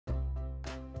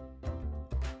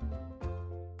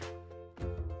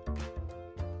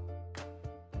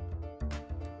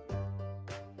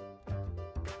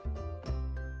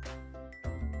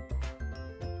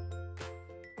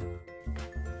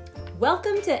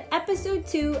Welcome to episode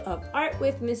 2 of Art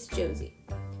with Ms. Josie.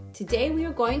 Today we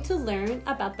are going to learn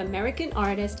about the American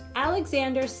artist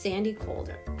Alexander Sandy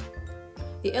Calder.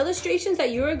 The illustrations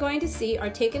that you are going to see are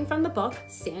taken from the book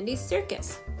Sandy's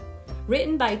Circus,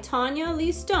 written by Tanya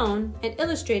Lee Stone and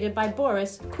illustrated by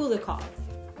Boris Kulikov.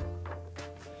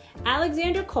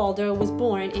 Alexander Calder was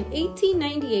born in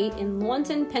 1898 in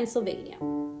Lawton, Pennsylvania.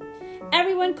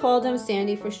 Everyone called him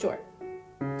Sandy for short.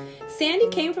 Sandy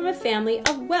came from a family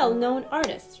of well-known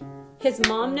artists. His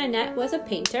mom, Nanette, was a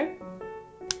painter,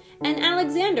 and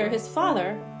Alexander, his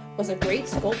father, was a great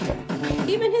sculptor.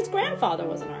 Even his grandfather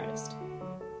was an artist.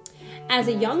 As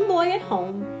a young boy at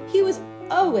home, he was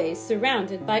always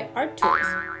surrounded by art tools.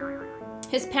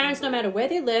 His parents, no matter where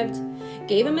they lived,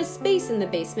 gave him a space in the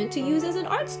basement to use as an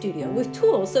art studio with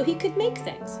tools so he could make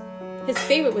things. His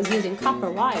favorite was using copper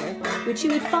wire, which he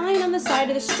would find on the side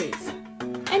of the streets.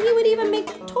 And he would even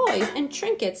make toys and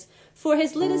trinkets for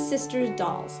his little sister's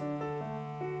dolls.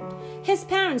 His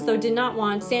parents, though, did not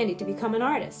want Sandy to become an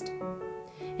artist.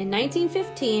 In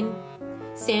 1915,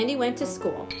 Sandy went to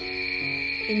school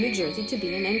in New Jersey to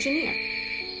be an engineer.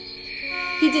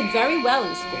 He did very well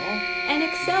in school and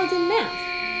excelled in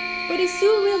math, but he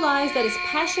soon realized that his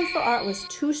passion for art was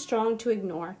too strong to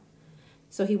ignore.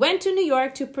 So he went to New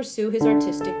York to pursue his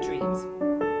artistic dreams.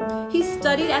 He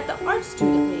studied at the Art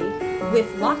Student League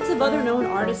with lots of other known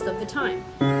artists of the time.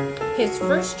 His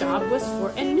first job was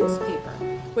for a newspaper,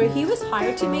 where he was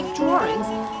hired to make drawings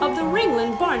of the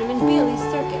Ringling, Barnum, and Bailey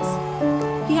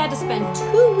Circus. He had to spend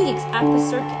 2 weeks at the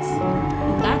circus,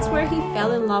 and that's where he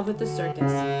fell in love with the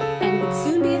circus, and would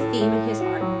soon be a theme in his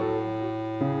art.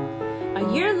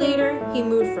 A year later, he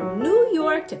moved from New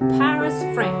York to Paris,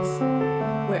 France,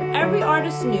 where every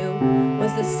artist knew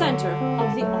was the center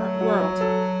of the art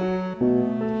world.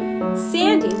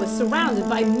 Sandy was surrounded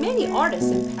by many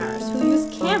artists in Paris who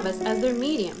used canvas as their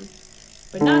medium.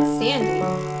 But not Sandy.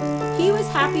 He was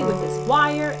happy with his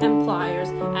wire and pliers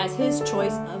as his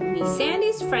choice of me.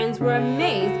 Sandy's friends were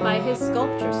amazed by his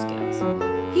sculpture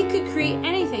skills. He could create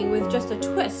anything with just a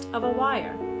twist of a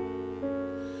wire.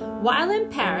 While in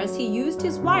Paris, he used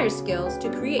his wire skills to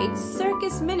create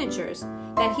circus miniatures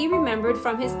that he remembered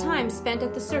from his time spent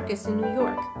at the circus in New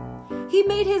York. He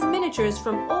made his miniatures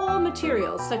from all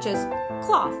materials such as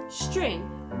cloth, string,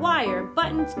 wire,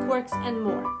 buttons, corks, and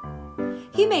more.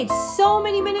 He made so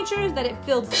many miniatures that it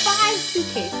filled 5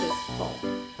 suitcases full.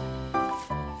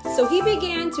 So he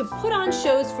began to put on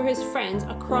shows for his friends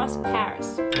across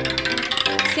Paris.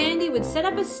 Sandy would set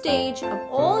up a stage of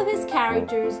all of his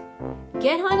characters,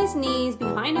 get on his knees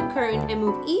behind a curtain, and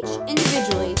move each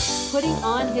individually, putting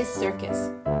on his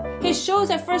circus. His shows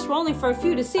at first were only for a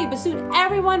few to see, but soon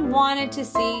everyone wanted to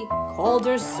see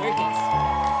Calder's circus.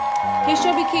 His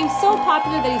show became so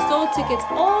popular that he sold tickets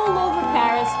all over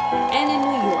Paris and in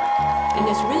New York, and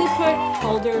this really put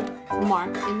Calder's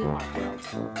mark in the art world.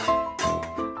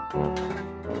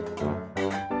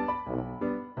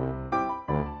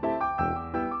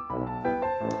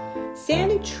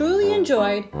 Sandy truly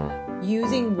enjoyed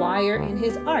using wire in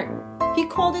his art. He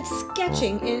called it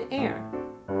sketching in air.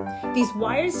 These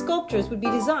wired sculptures would be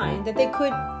designed that they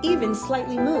could even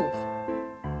slightly move.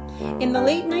 In the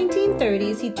late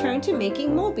 1930s, he turned to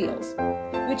making mobiles,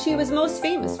 which he was most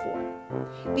famous for.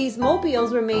 These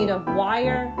mobiles were made of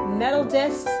wire, metal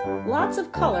discs, lots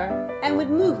of color, and would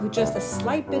move with just a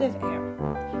slight bit of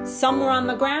air. Some were on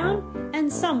the ground,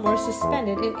 and some were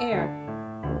suspended in air.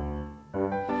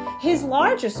 His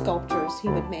larger sculptures he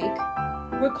would make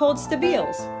were called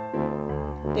stabiles.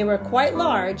 They were quite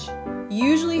large,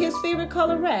 usually his favorite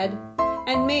color red,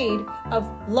 and made of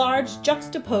large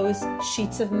juxtaposed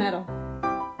sheets of metal.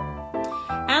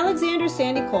 Alexander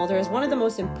Sandy Calder is one of the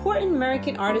most important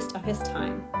American artists of his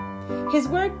time. His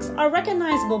works are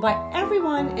recognizable by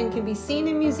everyone and can be seen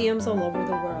in museums all over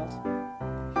the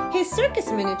world. His circus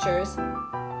miniatures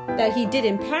that he did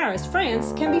in Paris,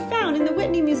 France, can be found in the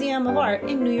Whitney Museum of Art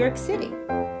in New York City.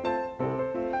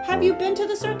 Have you been to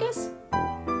the circus?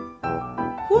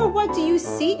 Who or what do you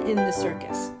see in the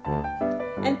circus?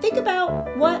 And think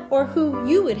about what or who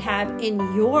you would have in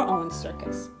your own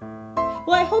circus.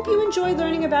 Well, I hope you enjoyed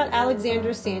learning about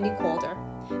Alexander Sandy Calder.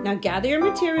 Now gather your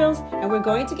materials and we're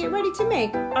going to get ready to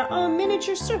make our own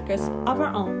miniature circus of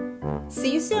our own.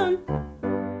 See you soon.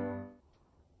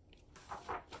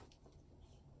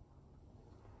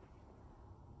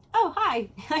 Oh, hi.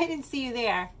 I didn't see you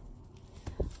there.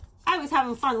 I was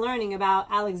having fun learning about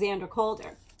Alexander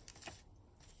Calder.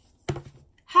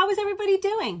 How is everybody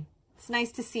doing? It's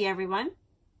nice to see everyone.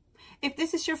 If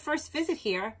this is your first visit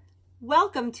here,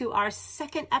 welcome to our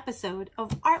second episode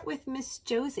of Art with Ms.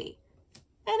 Josie.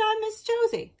 And I'm Ms.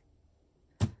 Josie.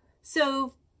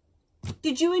 So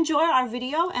Did you enjoy our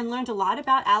video and learned a lot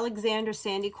about Alexander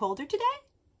Calder today?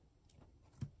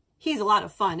 He's a lot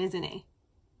of fun, isn't he?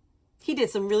 He did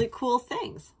some really cool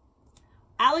things.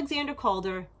 Alexander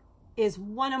Calder is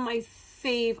one of my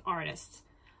fave artists.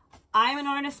 I'm an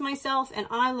artist myself, and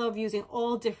I love using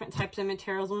all different types of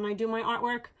materials when I do my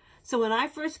artwork. So when I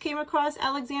first came across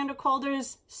Alexander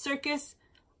Calder's Circus,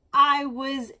 I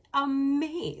was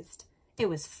amazed. It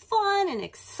was fun and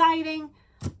exciting,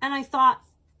 and I thought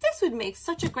this would make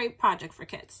such a great project for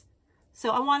kids.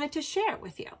 So I wanted to share it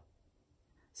with you.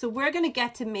 So we're going to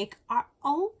get to make our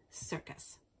own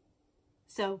circus.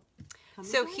 So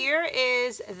here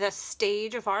is the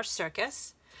stage of our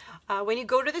circus. When you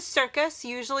go to the circus,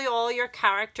 usually all your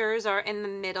characters are in the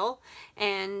middle,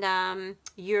 and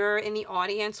you're in the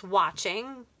audience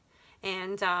watching.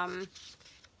 And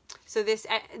so this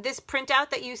printout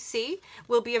that you see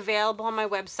will be available on my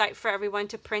website for everyone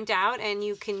to print out, and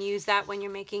you can use that when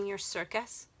you're making your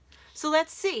circus. So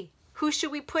let's see, who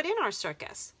should we put in our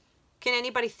circus? Can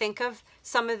anybody think of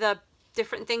some of the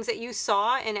different things that you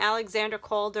saw in Alexander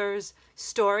Calder's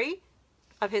story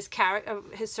of his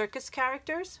circus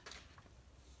characters?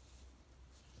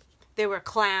 There were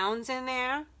clowns in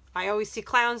there. I always see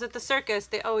clowns at the circus.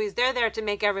 They're there to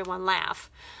make everyone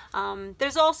laugh.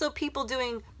 There's also people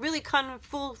doing really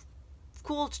cool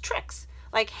tricks,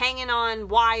 like hanging on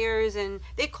wires, and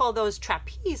they call those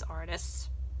trapeze artists.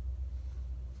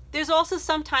 There's also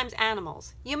sometimes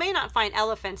animals. You may not find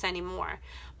elephants anymore,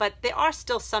 but there are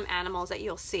still some animals that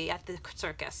you'll see at the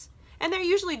circus. And they're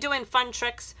usually doing fun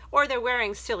tricks, or they're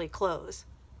wearing silly clothes.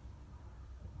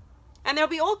 And there'll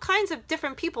be all kinds of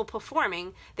different people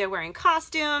performing. They're wearing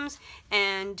costumes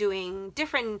and doing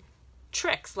different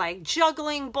tricks like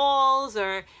juggling balls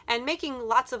and making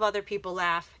lots of other people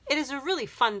laugh. It is a really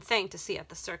fun thing to see at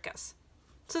the circus.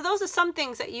 So those are some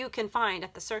things that you can find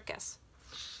at the circus.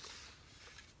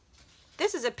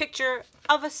 This is a picture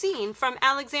of a scene from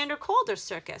Alexander Calder's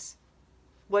circus.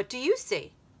 What do you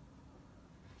see?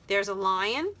 There's a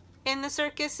lion in the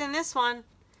circus in this one.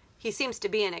 He seems to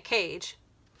be in a cage.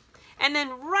 And then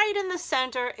right in the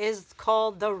center is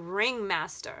called the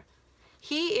ringmaster.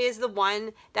 He is the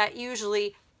one that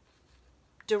usually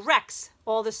directs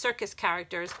all the circus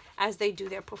characters as they do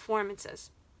their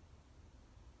performances.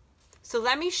 So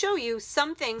let me show you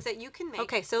some things that you can make.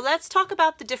 Okay, so let's talk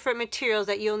about the different materials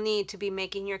that you'll need to be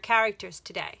making your characters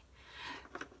today.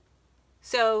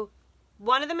 So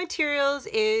one of the materials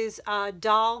is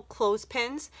doll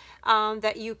clothespins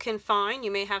that you can find.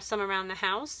 You may have some around the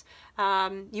house.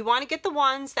 You want to get the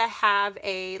ones that have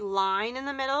a line in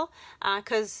the middle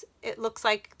because it looks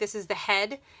like this is the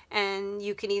head, and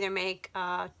you can either make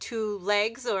 2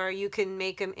 legs, or you can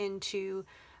make them into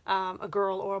a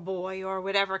girl or a boy or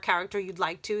whatever character you'd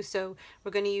like to. So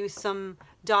we're going to use some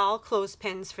doll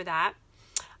clothespins for that.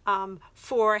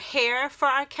 For hair for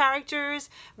our characters,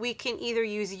 we can either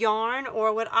use yarn,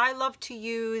 or what I love to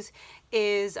use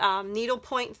is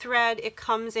needlepoint thread. It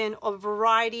comes in a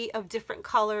variety of different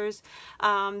colors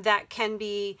that can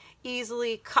be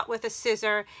easily cut with a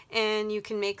scissor, and you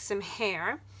can make some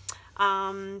hair.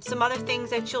 Some other things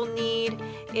that you'll need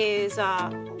is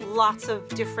lots of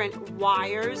different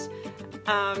wires.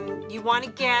 You want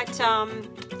to get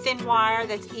thin wire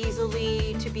that's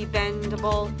easily to be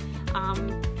bendable.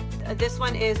 This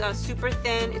one is super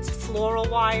thin. It's floral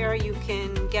wire you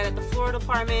can get at the floral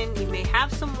department. You may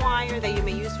have some wire that you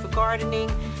may use for gardening.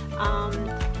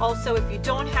 Also, if you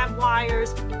don't have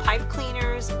wires, pipe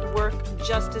cleaners work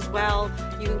just as well.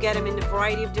 You can get them in a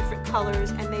variety of different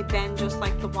colors, and they bend just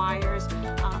like the wires.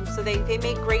 So they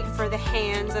make great for the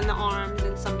hands and the arms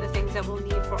and some of the things that we'll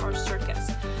need for our circus.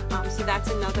 So that's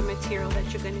another material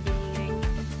that you're going to be needing.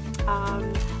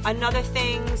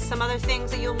 Some other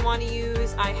things that you'll want to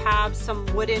use, I have some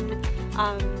wooden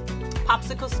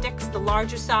popsicle sticks, the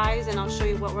larger size, and I'll show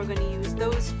you what we're going to use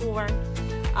those for.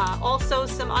 Also,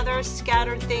 some other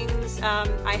scattered things.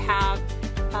 I have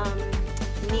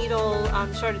needle,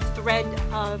 sort of thread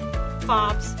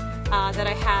fobs that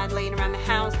I had laying around the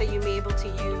house that you may be able to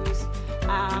use.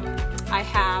 I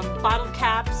have bottle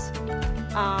caps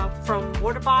from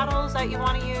water bottles that you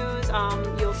want to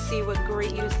use. You'll see what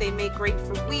great use they make, great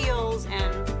for wheels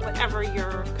and whatever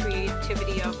your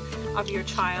creativity of your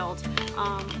child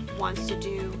wants to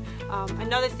do.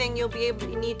 Another thing you'll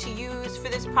need to use for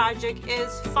this project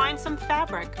is find some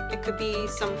fabric. It could be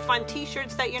some fun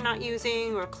t-shirts that you're not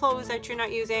using, or clothes that you're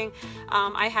not using.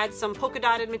 I had some polka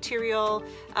dotted material,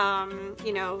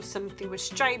 you know, something with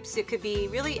stripes. It could be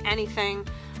really anything.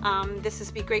 This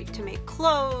would be great to make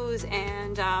clothes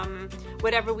and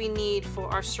whatever we need for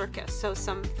our circus. So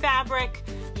some fabric.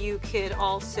 You could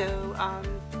also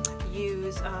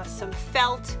use some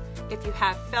felt. If you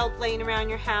have felt laying around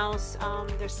your house,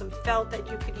 there's some felt that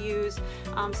you could use.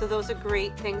 So those are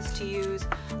great things to use.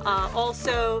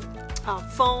 Also,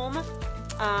 foam.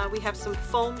 We have some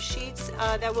foam sheets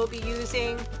that we'll be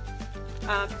using.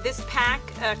 This pack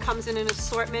comes in an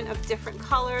assortment of different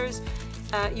colors.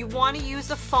 You want to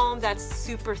use a foam that's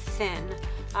super thin.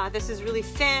 This is really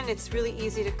thin, it's really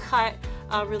easy to cut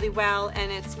really well,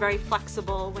 and it's very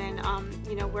flexible when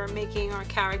you know, we're making our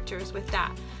characters with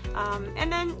that.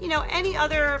 And then, you know, any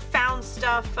other found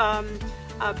stuff,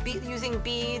 using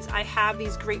beads. I have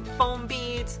these great foam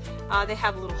beads. They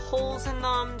have little holes in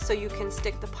them, so you can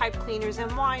stick the pipe cleaners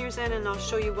and wires in, and I'll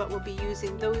show you what we'll be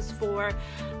using those for.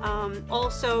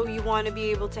 Also, you want to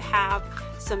be able to have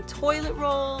some toilet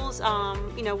rolls.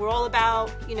 You know, we're all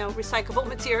about, you know, recyclable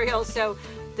materials, so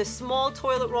the small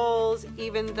toilet rolls,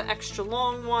 even the extra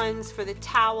long ones for the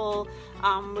towel.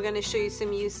 We're going to show you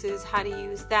some uses, how to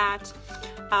use that.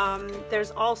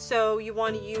 There's also, you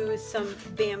want to use some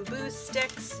bamboo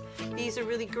sticks. These are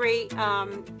really great.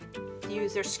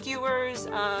 Use their skewers,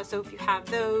 so if you have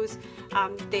those,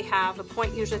 they have a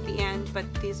point usually at the end, but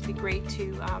these would be great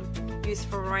to use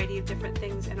for a variety of different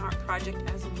things in our project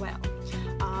as well.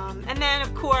 And then,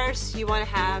 of course, you want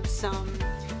to have some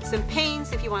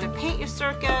paints if you want to paint your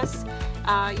circus.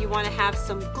 You want to have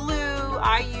some glue.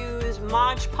 I use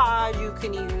Mod Podge. You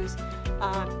can use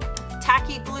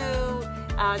tacky glue.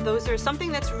 Those are something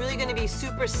that's really going to be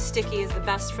super sticky, is the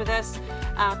best for this.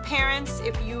 Parents,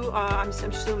 if you, I'm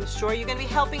sure you're going to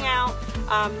be helping out.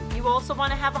 You also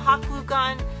want to have a hot glue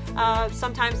gun.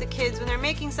 Sometimes the kids, when they're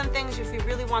making some things, if you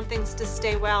really want things to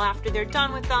stay well after they're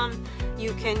done with them,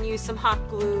 you can use some hot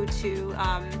glue to,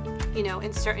 you know,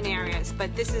 in certain areas.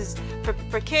 But this is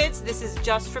for kids. This is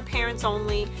just for parents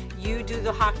only. You do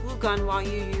the hot glue gun while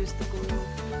you use the glue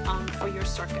for your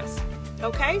circus.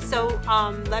 Okay, so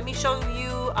let me show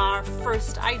you our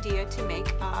first idea to make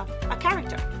a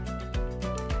character.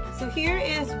 So here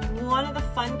is one of the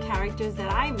fun characters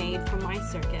that I made for my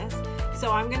circus.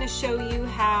 So I'm going to show you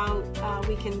how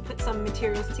we can put some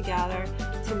materials together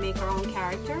to make our own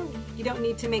character. You don't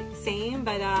need to make the same,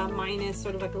 but mine is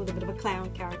sort of like a little bit of a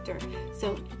clown character.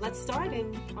 So let's start,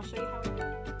 and I'll show you how we do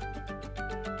it.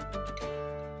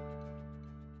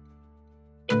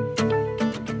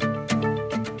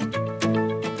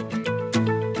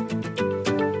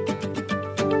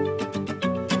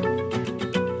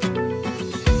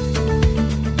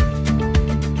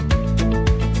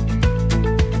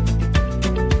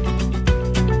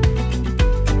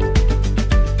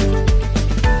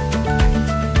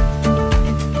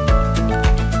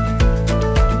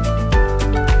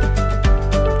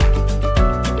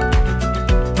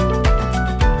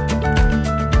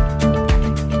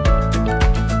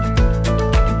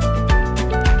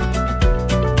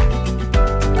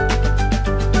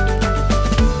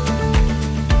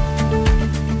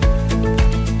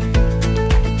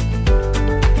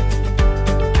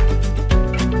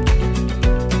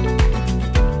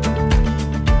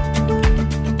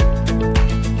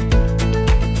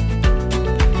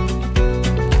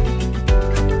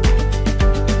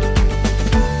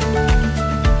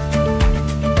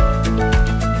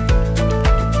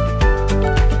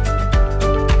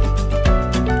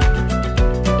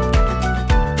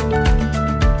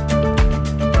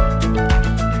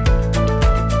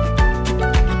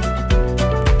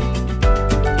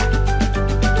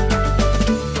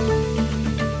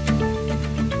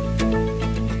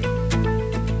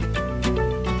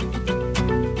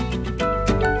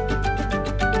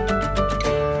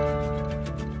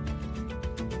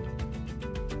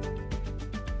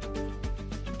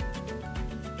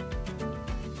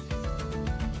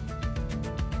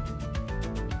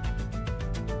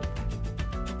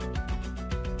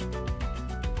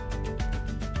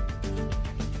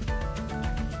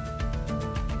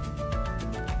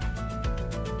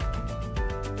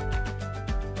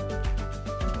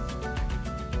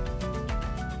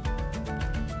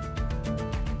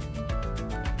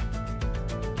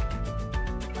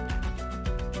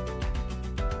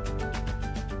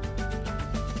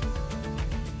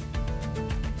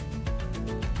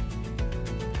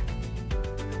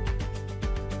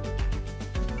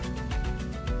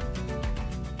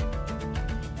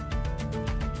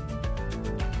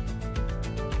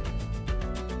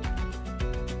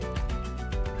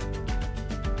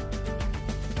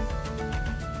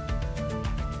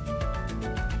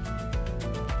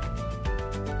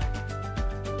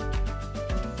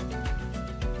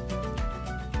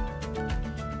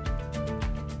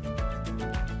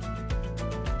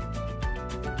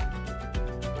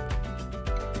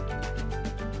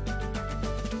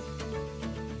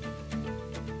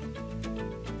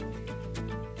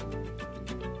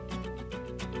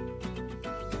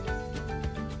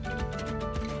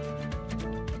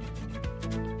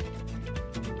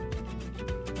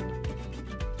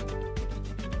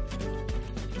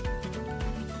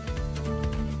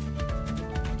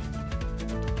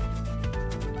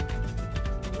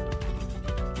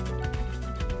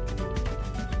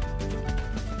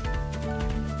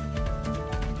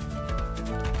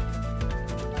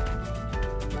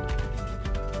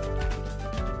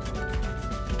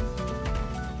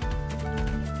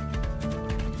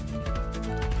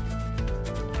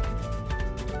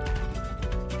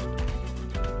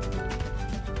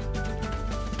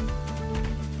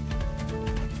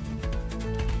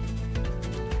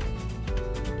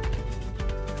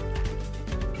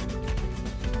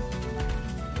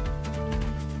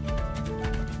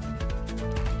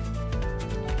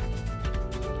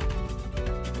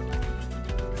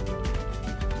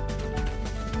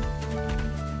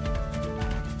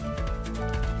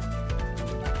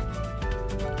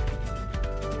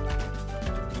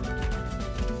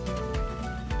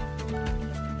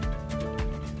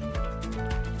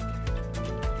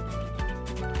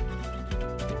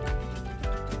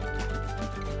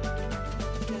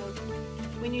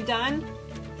 when you're done.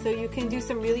 So you can do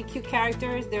some really cute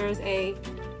characters. There's a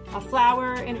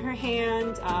flower in her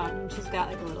hand. She's got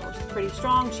like a little, she's pretty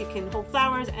strong. She can hold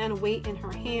flowers and weight in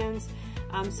her hands.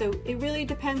 So it really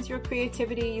depends your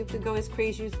creativity. You could go as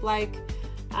crazy as you like.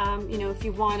 You know, if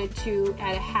you wanted to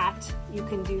add a hat, you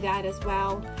can do that as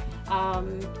well.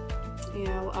 You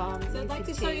know, so I'd like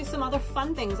to show you some other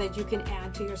fun things that you can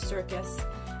add to your circus.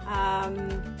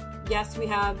 Yes, we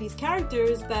have these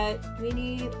characters, but we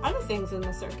need other things in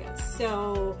the circus.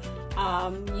 So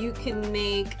you can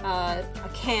make a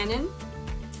cannon.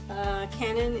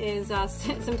 Cannon is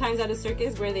sometimes at a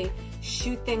circus where they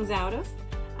shoot things out of.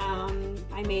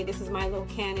 This is my little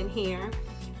cannon here.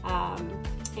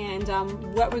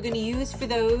 What we're going to use for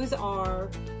those are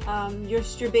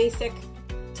your basic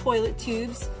toilet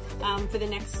tubes for the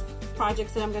next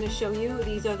projects that I'm going to show you.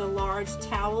 These are the large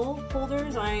towel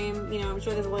holders. I'm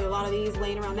sure there's a lot of these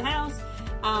laying around the house,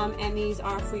 and these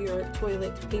are for your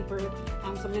toilet paper. So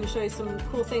I'm going to show you some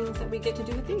cool things that we get to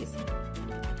do with these.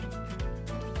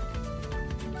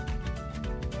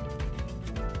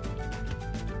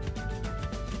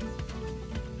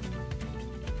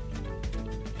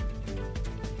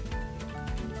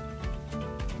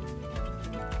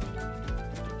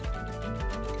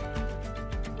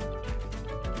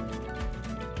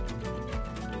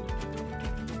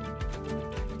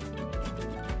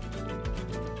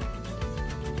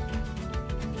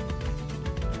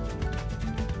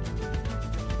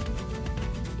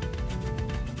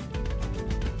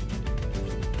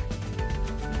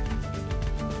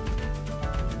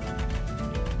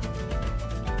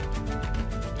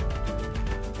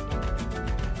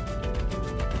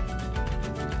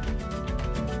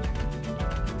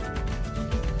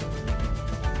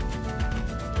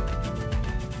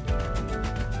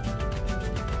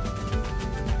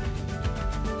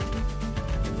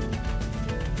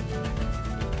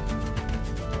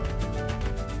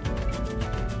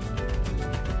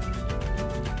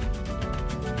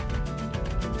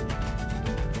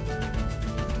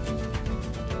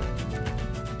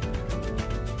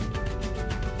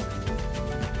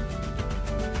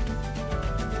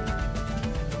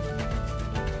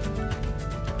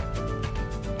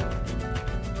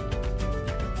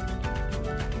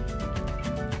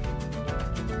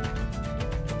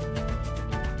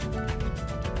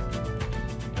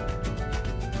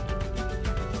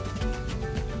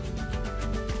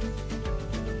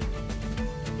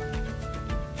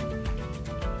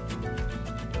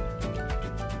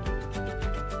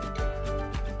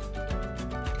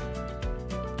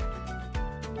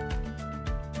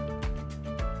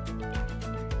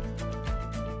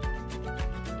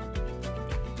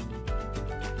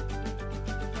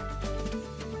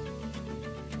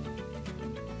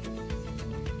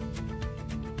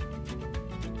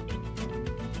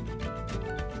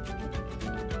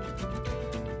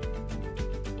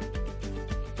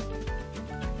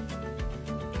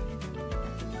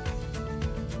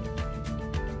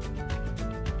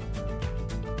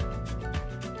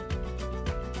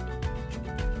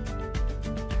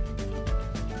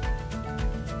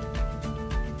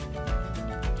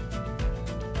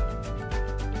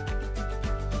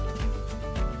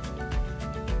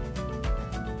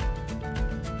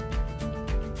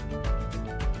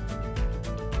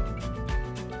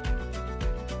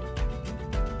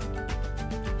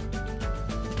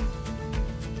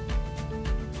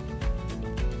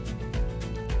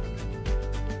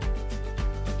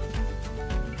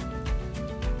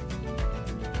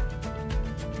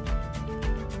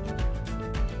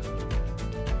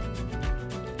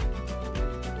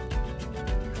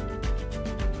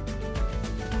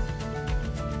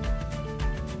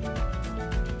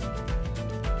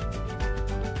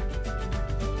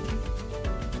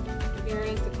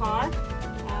 car.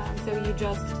 So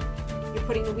you're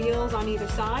putting the wheels on either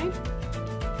side,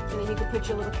 and then you can put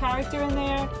your little character in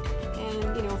there,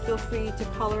 and feel free to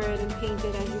color it and paint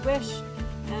it as you wish,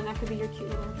 and that could be your cute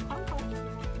little car.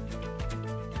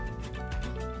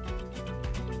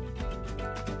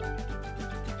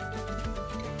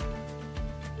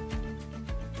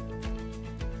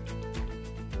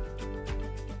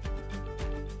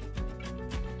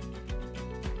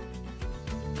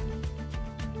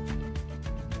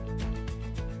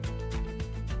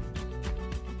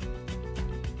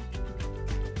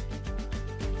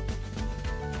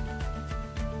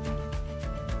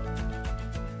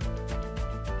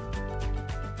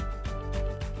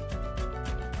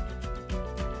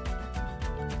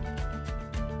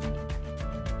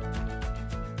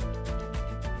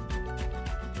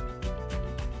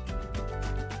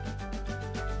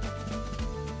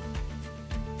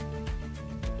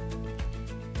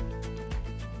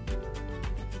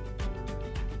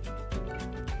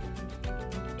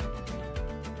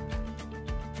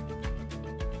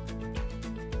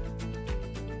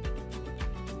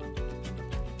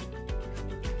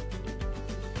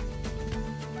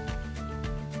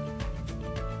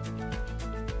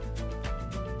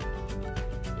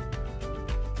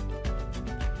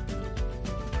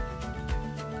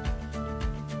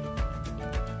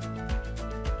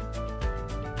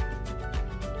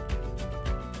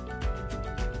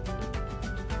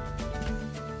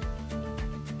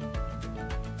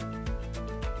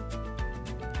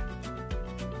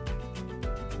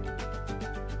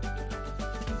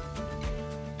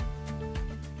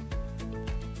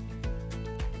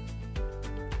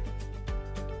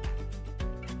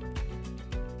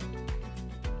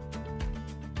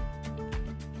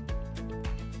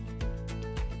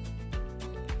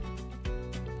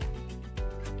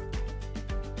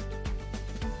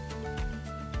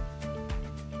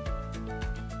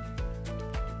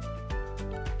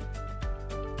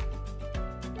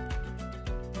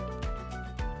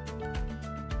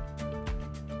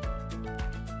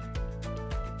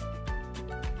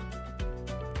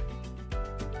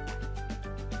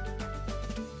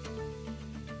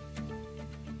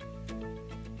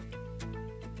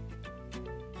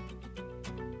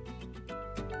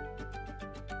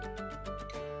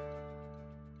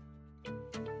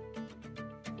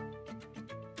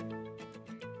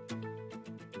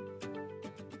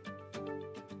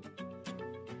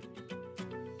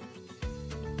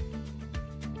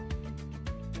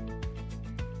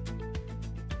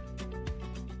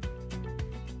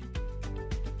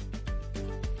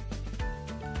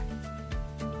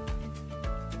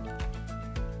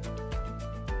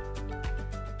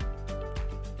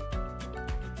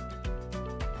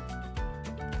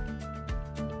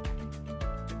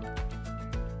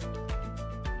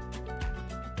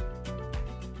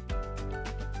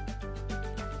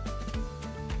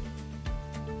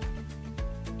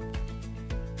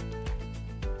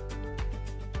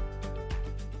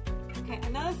 Okay,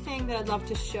 another thing that I'd love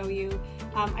to show you,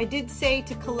 I did say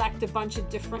to collect a bunch of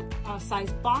different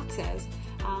size boxes.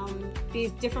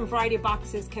 These different variety of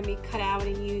boxes can be cut out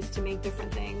and used to make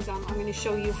different things. I'm going to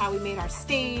show you how we made our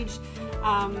stage,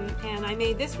 and I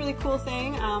made this really cool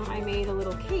thing. I made a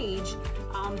little cage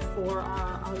for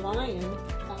our lion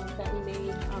that we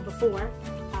made before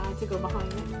to go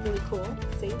behind it. Really cool.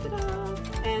 Saved it up.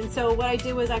 And so what I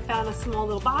did was I found a small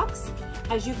little box.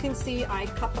 As you can see, I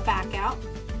cut the back out.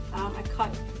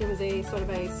 It was a sort of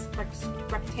a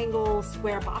rectangle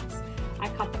square box. I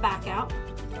cut the back out,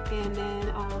 and then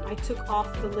I took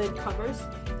off the lid covers,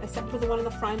 except for the one in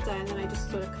the front, and then I just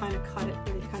sort of kind of cut it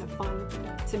really kind of fun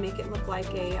to make it look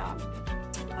like a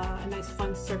nice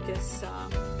fun circus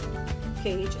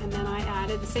cage. And then I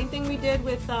added the same thing we did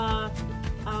with the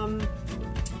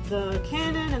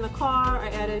cannon and the car. I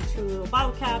added 2 little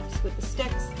bottle caps with the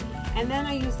sticks. And then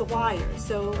I used the wires.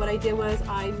 So what I did was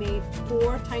I made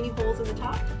 4 tiny holes in the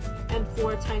top and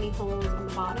 4 tiny holes on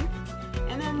the bottom.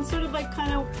 And then sort of like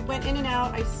kind of went in and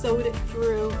out. I sewed it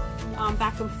through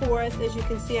back and forth. As you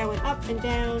can see, I went up and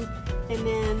down, and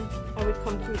then I would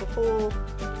come through the hole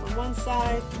on one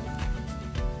side.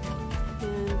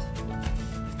 And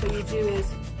what you do is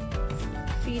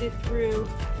feed it through,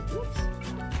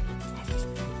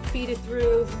 feed it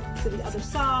through to the other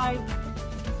side.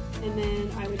 And then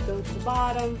I would go to the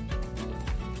bottom,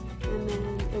 and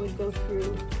then it would go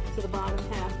through to the bottom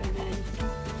half, and then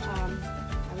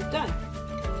I was done.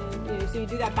 And, so you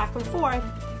do that back and forth,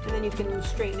 and then you can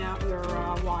straighten out your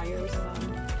wires.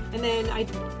 And then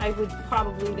I would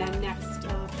probably then next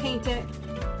paint it,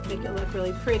 make it look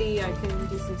really pretty. I can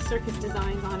do some circus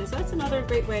designs on it. So that's another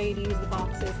great way to use the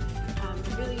boxes.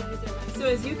 Really use it. So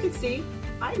as you can see,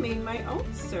 I made my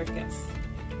own circus.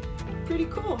 Pretty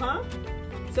cool, huh?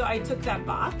 So I took that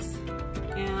box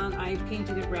and I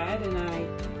painted it red, and I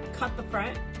cut the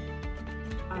front.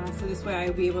 So this way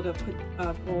I'd be able to put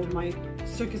all my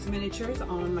circus miniatures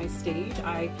on my stage.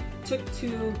 I took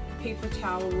 2 paper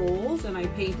towel rolls and I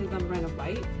painted them red and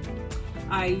white.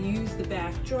 I used the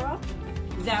backdrop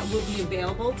that will be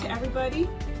available to everybody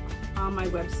on my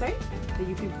website that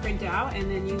you can print out,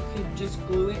 and then you could just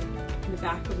glue it in the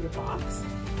back of your box.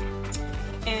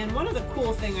 And one of the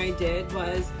cool thing I did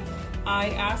was I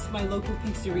asked my local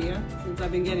pizzeria, since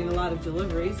I've been getting a lot of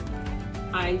deliveries,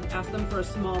 I asked them for a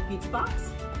small pizza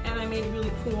box, and I made a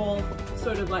really cool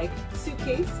sort of like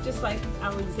suitcase, just like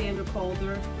Alexander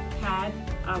Calder had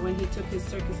when he took his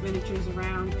circus miniatures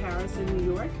around Paris and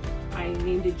New York. I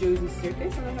named it Josie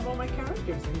Circus, and I have all my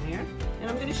characters in there. And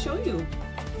I'm going to show you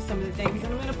some of the things,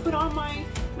 and I'm going to put on my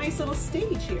nice little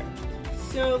stage here.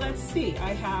 So let's see,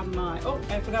 I have my, oh,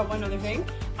 I forgot one other thing.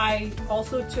 I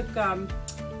also took,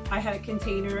 I had a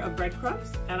container of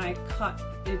breadcrumbs, and I cut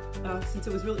it, since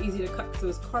it was real easy to cut because it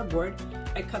was cardboard,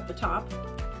 I cut the top,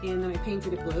 and then I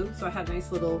painted it blue. So I had a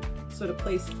nice little sort of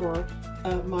place for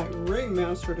my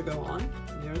ringmaster to go on.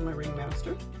 And there's my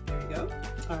ringmaster. There you go.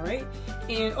 All right.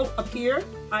 And oh, up here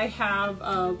I have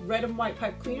red and white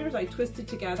pipe cleaners. I twisted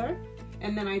together,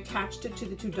 and then I attached it to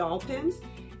the 2 dowel pins.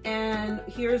 And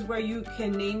here's where you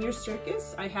can name your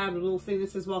circus. I have a little thing that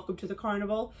says "Welcome to the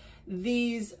Carnival."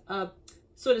 These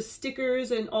sort of stickers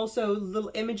and also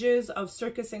little images of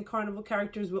circus and carnival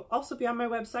characters will also be on my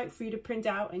website for you to print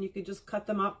out, and you could just cut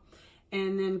them up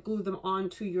and then glue them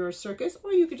onto your circus,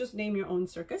 or you could just name your own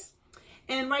circus.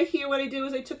 And right here, what I did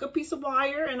was I took a piece of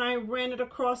wire and I ran it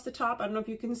across the top. I don't know if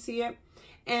you can see it.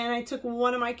 And I took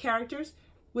one of my characters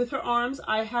with her arms.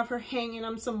 I have her hanging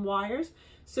on some wires.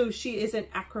 So she is an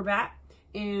acrobat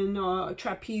and a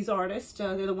trapeze artist.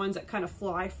 They're the ones that kind of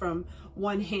fly from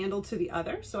one handle to the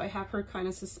other. So I have her kind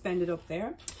of suspended up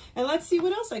there. And let's see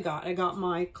what else I got. I got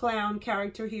my clown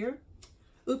character here.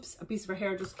 Oops, a piece of her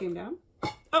hair just came down.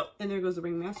 Oh, and there goes the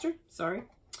ringmaster. Sorry.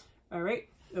 All right.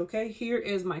 Okay, here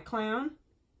is my clown.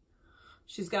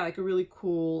 She's got like a really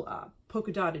cool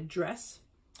polka dotted dress.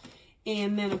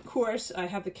 And then of course I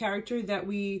have the character that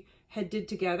we had did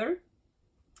together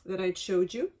that I'd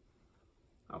showed you.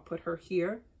 I'll put her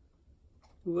here.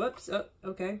 Whoops, oh,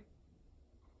 okay.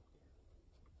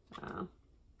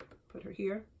 Put her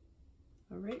here.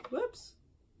 All right, whoops.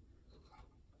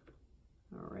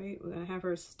 All right, we're gonna have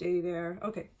her stay there.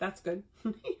 Okay, that's good.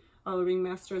 Oh, the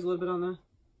ringmaster is a little bit on the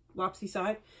lopsy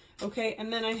side. Okay,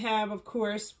 and then I have, of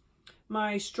course,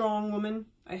 my strong woman.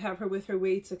 I have her with her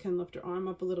weights. I can lift her arm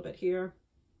up a little bit here.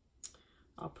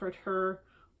 I'll put her,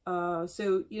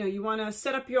 so, you know, you want to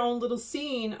set up your own little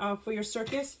scene for your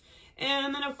circus.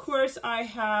 And then, of course, I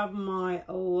have my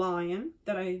lion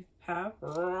that I have.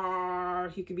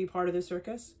 He could be part of the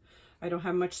circus. I don't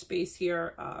have much space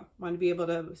here. Want to be able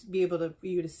to for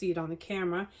you to see it on the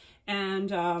camera.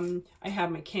 And I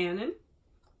have my cannon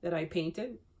that I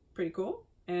painted, pretty cool.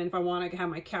 And if I want to have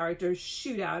my characters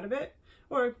shoot out of it,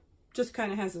 or just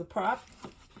kind of has a prop.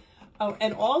 Oh,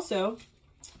 and also,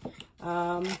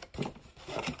 and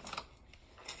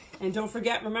don't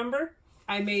forget, remember,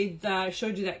 I made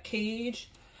showed you that cage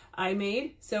I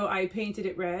made. So I painted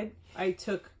it red. I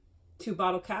took 2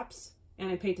 bottle caps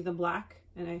and I painted them black,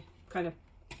 and I kind of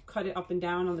cut it up and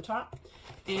down on the top.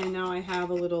 And now I have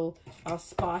a little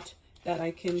spot that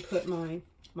I can put my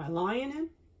lion in.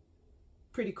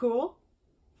 Pretty cool.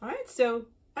 All right, so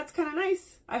that's kind of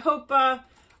nice. I hope,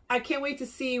 I can't wait to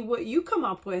see what you come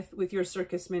up with your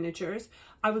circus miniatures.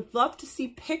 I would love to see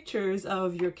pictures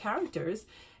of your characters.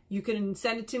 You can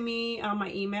send it to me on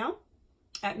my email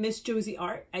at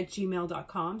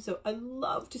Ms.Josie@gmail.com. So I'd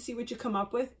love to see what you come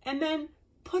up with, and then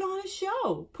put on a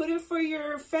show. Put it for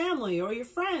your family or your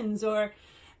friends,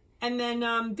 and then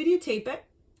videotape it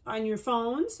on your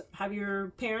phones. Have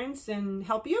your parents and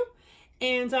help you.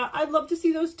 And I'd love to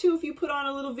see those too. If you put on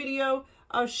a little video,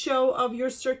 a show of your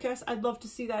circus, I'd love to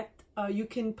see that. You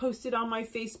can post it on my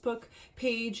Facebook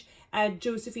page at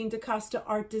Josephine DaCosta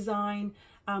Art Design.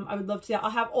 I would love to see that. I'll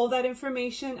have all that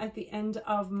information at the end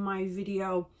of my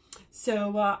video.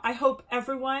 So I hope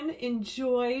everyone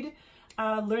enjoyed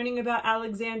learning about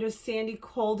Alexander Sandy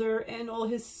Calder and all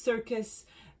his circus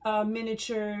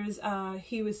miniatures.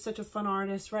 He was such a fun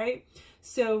artist, right?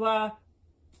 So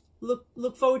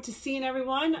look forward to seeing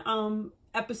everyone.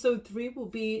 Episode 3 will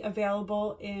be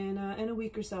available in a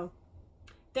week or so.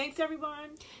 Thanks,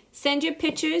 everyone. Send your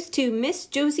pictures to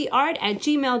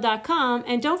MissJosieArt@gmail.com,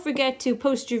 and don't forget to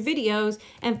post your videos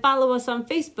and follow us on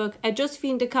Facebook at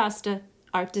Josephine DaCosta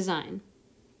Art Design.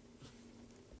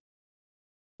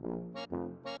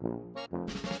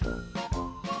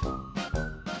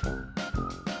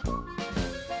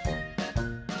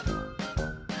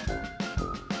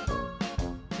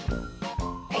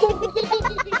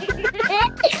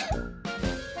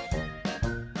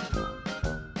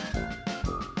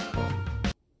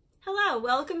 Hello,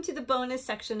 welcome to the bonus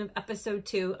section of episode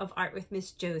 2 of Art with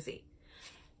Miss Josie.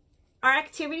 Our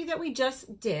activity that we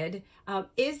just did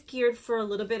is geared for a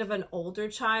little bit of an older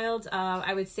child,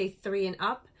 I would say 3 and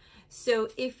up. So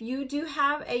if you do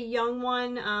have a young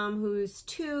one who's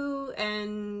 2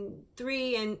 and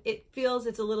 3 and it feels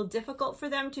it's a little difficult for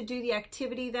them to do the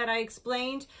activity that I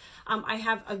explained, I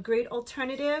have a great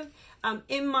alternative.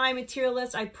 In my material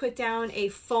list, I put down a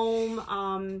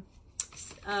foam,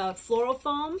 floral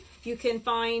foam. You can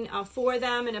find 4 of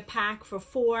them in a pack for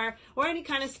 4, or any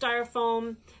kind of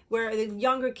styrofoam where the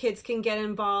younger kids can get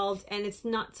involved and it's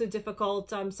not so difficult.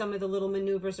 Some of the little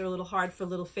maneuvers are a little hard for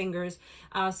little fingers.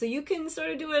 So you can sort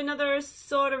of do another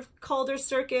sort of Calder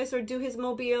circus or do his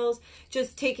mobiles,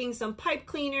 just taking some pipe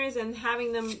cleaners and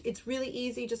having them, it's really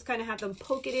easy, just kind of have them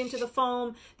poke it into the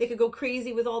foam. They could go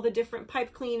crazy with all the different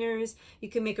pipe cleaners. You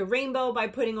can make a rainbow by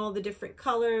putting all the different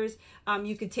colors.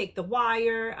 You could take the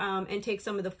wire and take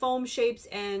some of the foam shapes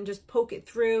and just poke it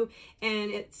through,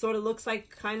 and it sort of looks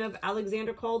like kind of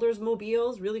Alexander Calder's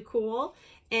mobiles. Really cool.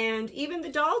 And even the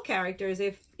doll characters,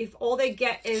 if all they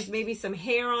get is maybe some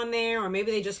hair on there, or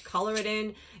maybe they just color it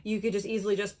in, you could just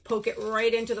easily just poke it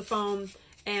right into the foam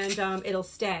and it'll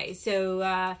stay.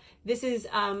 So this is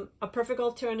a perfect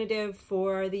alternative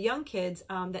for the young kids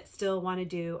that still want to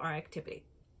do our activity.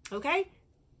 Okay,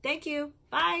 thank you.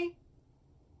 Bye.